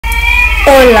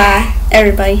Hola,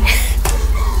 everybody.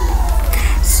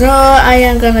 So I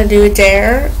am gonna do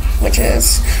Dare, which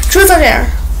is Truth or Dare,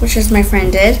 which is my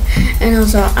friend did, and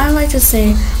also I like to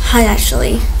say hi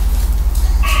Ashley.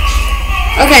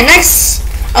 Okay, next.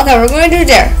 Okay, we're going to do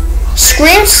Dare.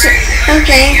 Scream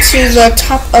something to the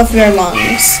top of your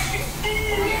lungs.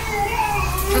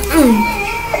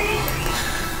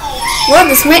 Well,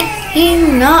 this may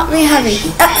not be heavy.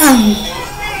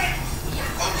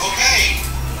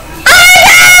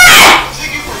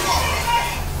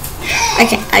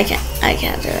 I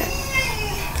can't do it.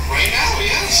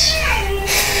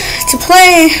 To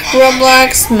play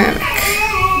Roblox Mimic.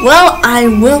 Well, I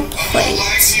will play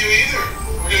it.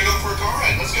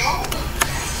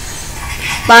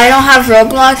 But I don't have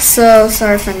Roblox, so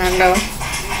sorry, Fernando.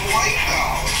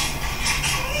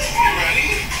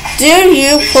 Do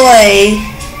you play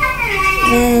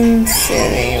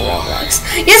City Roblox?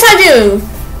 Yes, I do.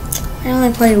 I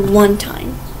only played one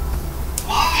time.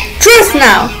 Truth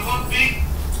now.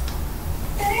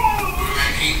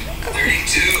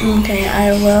 Okay,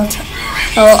 I will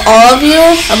tell all of you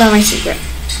about my secret.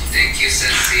 Thank you,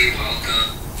 Sensei.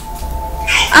 Welcome.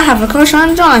 I have a crush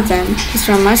on Jonathan. He's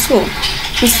from my school.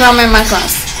 He's from in my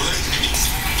class.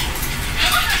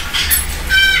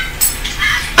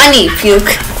 I need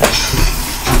puke.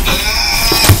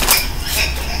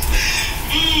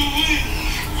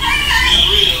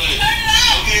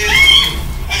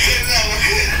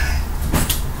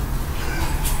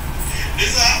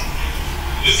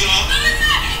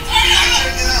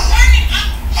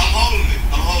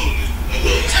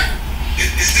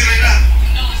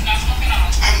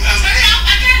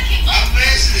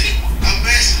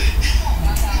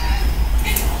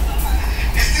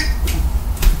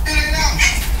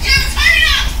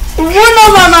 Run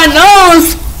over my nose!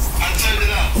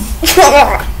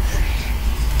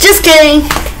 Just kidding.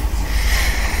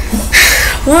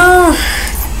 Well,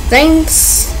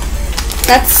 thanks.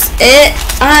 That's it.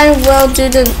 I will do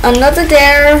another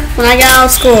Dare when I get out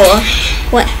of school.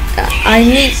 When I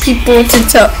need people to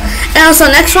tell. And also,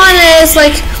 next one is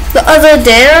like the other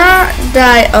Dare that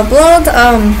I upload.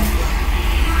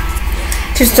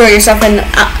 To throw yourself in,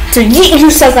 to yeet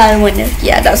yourself out of the window.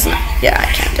 Yeah, that's not. Yeah,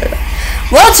 I can't do that.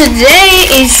 Well, today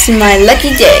is my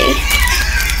lucky day.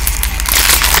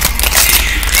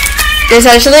 There's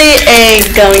actually a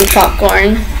gummy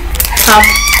popcorn.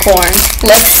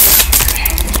 Let's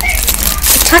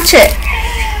touch it.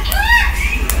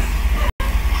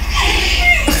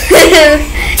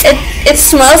 it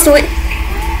smells sweet.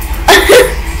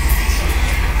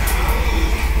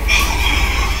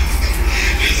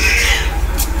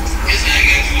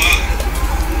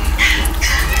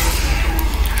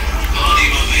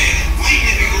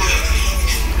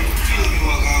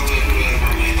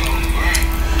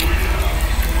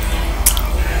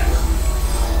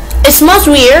 It smells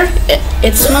weird.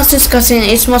 It smells disgusting.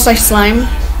 It smells like slime.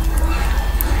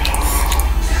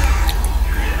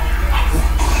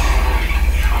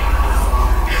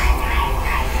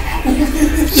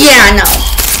 Yeah, no.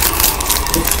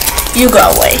 You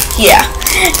go away. Yeah.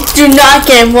 Do not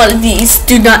get one of these.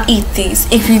 Do not eat these.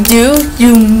 If you do,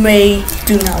 you may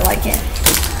do not like it.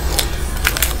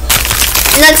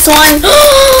 Next one.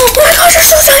 Oh my gosh, they're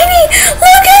so tiny.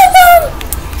 Look at them.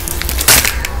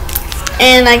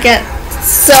 And I get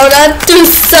soda,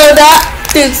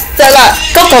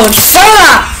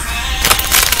 Coca-Cola,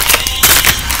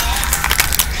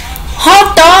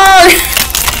 hot dog,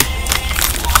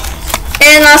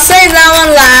 and I'll save that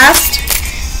one last.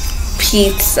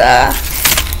 Pizza.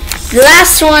 The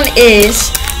last one is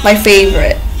my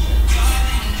favorite.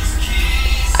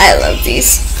 I love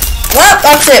these. Well,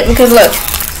 that's it because look.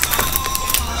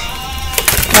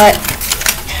 What?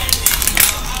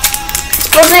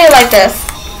 Let's do it like this.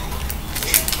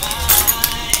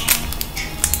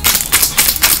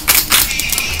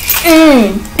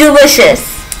 Delicious.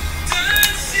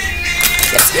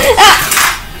 Yes.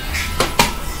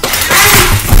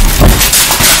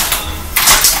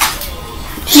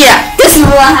 Yeah, this is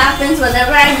what happens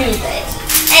whenever I do this.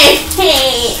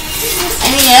 Hey.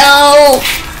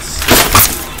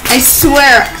 I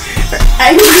swear,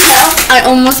 I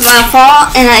almost gonna fall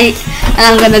and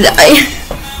I'm gonna die.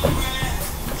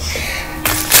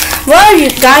 Well, you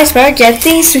guys better get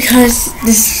these because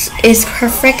this is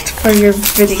perfect for your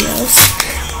videos.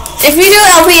 If you do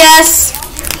LPS,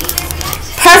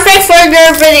 perfect for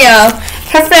your video.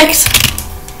 Perfect.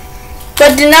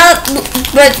 But do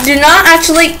not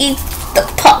actually eat the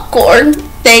popcorn.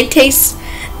 They taste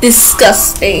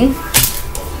disgusting.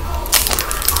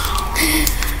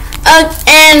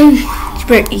 And you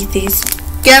better eat these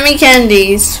gummy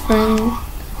candies from.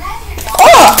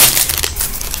 Oh!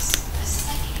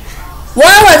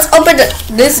 let's open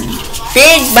this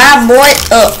big bad boy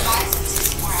up.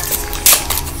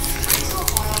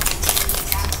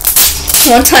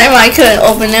 One time I couldn't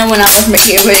open it when I was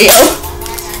making a video.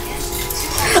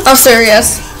 I'm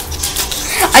serious.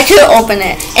 I couldn't open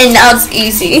it, and now it's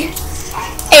easy.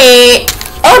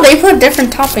 Oh, they put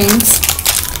different toppings.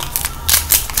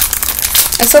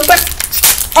 Let's open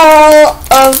all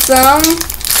of them.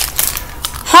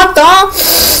 Hot dog.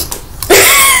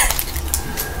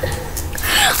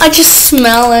 I just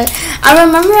smell it. I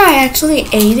remember I actually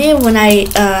ate it when I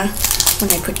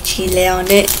put chile on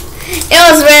it.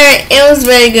 It was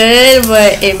very good,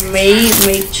 but it may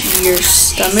make your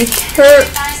stomach hurt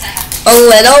a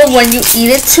little when you eat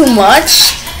it too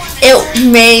much. It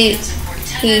may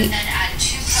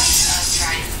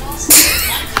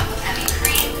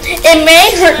it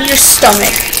may hurt your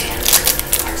stomach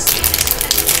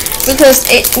because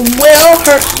it will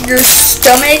hurt your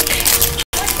stomach.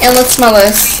 And let's smell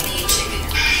this.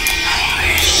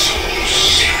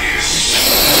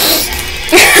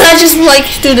 I just like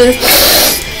to do this.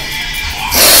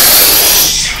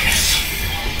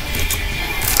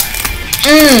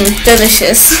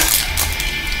 Delicious.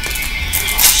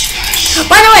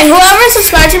 By the way, whoever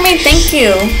subscribed to me, thank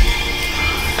you.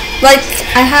 Like,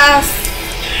 I have,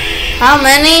 how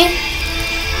many?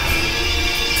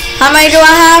 How many do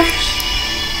I have?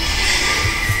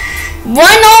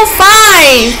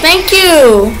 105. Thank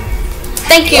you.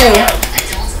 Thank you.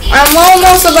 I'm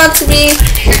almost about to be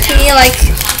like.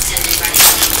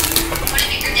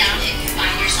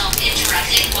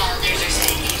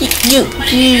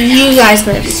 You guys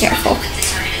better be careful.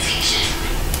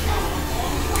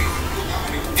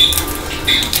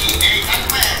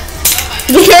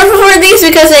 Be careful for these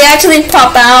because they actually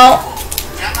pop out.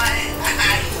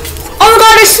 Oh my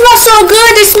god, they smell so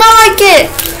good. They smell like it.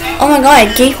 Oh my god,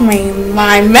 it gave me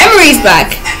my memories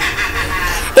back.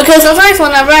 Because sometimes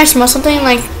whenever I smell something,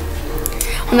 like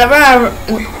whenever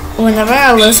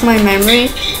I lose my memory,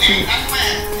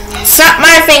 snap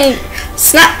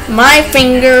my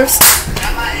fingers.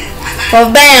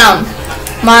 Well, bam,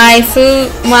 my food,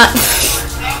 not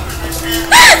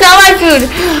my food.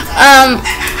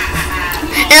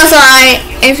 And so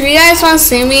if you guys want to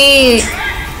see me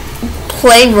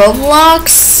play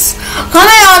Roblox,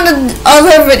 comment on the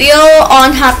other video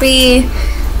on happy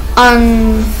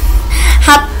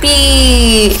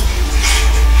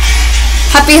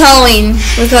Halloween,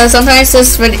 because sometimes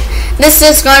this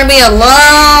is going to be a long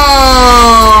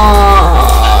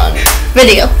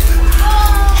video.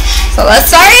 So let's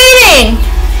start eating.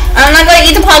 I'm not going to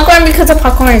eat the popcorn because the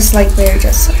popcorn is like very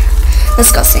just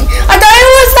disgusting. I thought it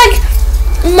was like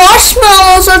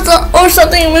marshmallows or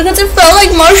something because it felt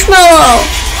like marshmallow.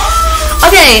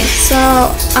 Okay, so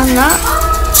I'm not.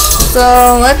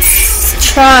 So let's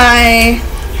try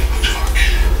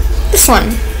this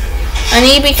one. I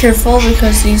need to be careful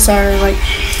because these are like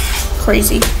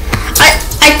crazy.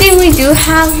 I think we do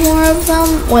have more of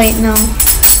them. Wait, no.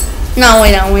 No,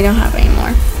 we don't have any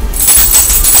more.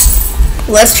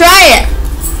 Let's try it.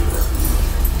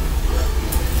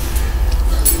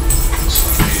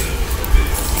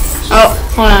 Oh,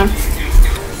 hold on.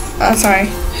 Oh, sorry.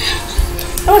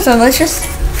 That was delicious.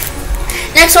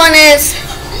 Next one is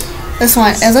this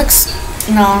one. It looks.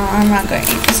 No, I'm not going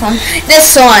to eat this one.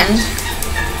 This one.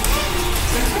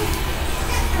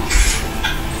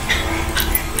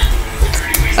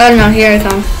 Oh no, here it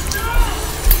comes.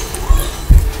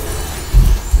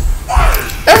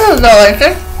 This is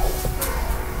delicious.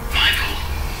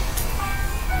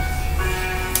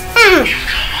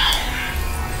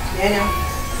 Yeah.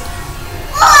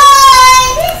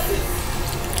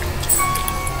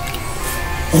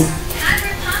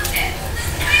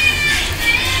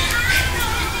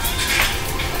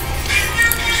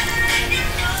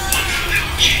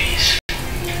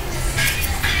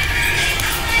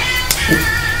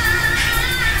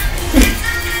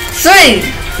 Three,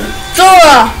 two,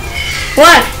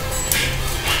 one.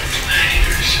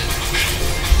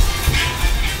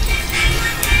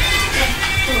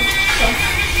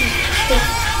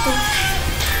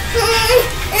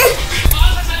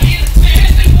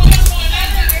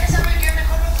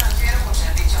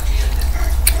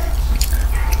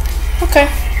 Okay.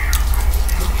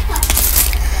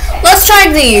 Let's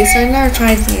try these. I've never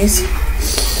tried these,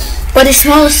 but it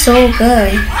smells so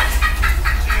good.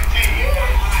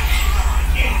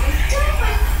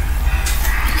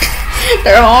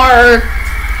 They're hard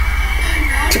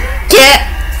to get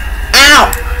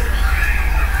out.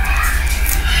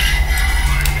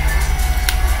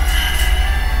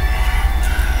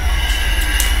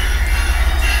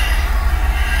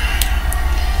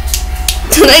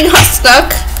 They got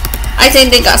stuck. I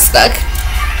think they got stuck.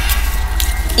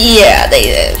 Yeah, they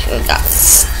did. We got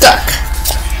stuck.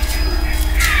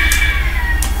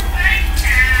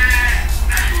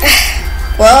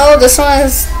 Well, this one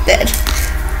is dead.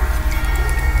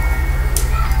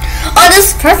 Oh,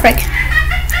 this is perfect.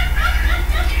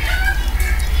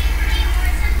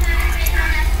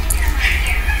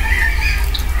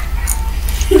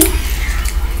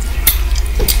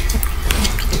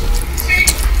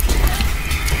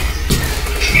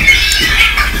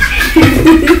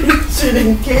 She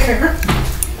didn't care.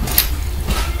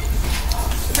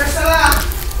 Priscilla,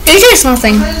 You taste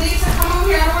nothing. Lisa, come over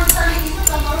here. I don't want to turn and eat with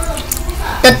them. Go to the pizza.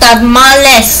 The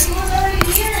tamales. He was already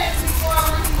here before I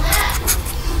went to that.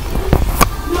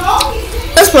 No, he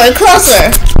didn't. Let's put it closer.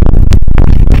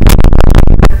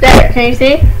 There, can you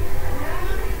see?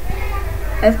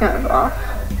 It's kind of off.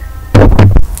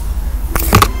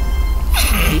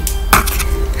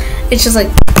 It's just like,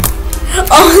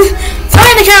 oh, fly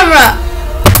in the camera!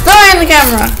 Fly in the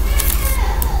camera!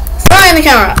 Fly in the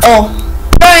camera! Oh,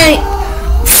 fly!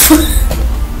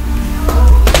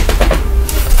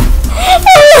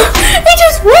 Oh, it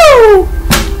just whoa!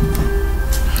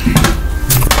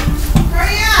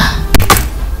 Hurry up.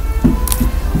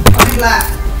 I'll be black.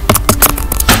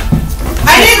 I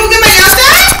didn't go get my nails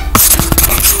done?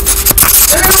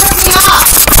 They're gonna rip me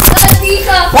off.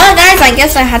 Well, guys, I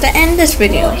guess I had to end this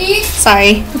video.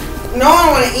 Sorry. No, I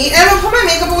don't want to eat. Emma, put my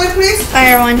makeup away, please.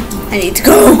 Bye, everyone. I need to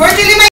go. Where'd you leave my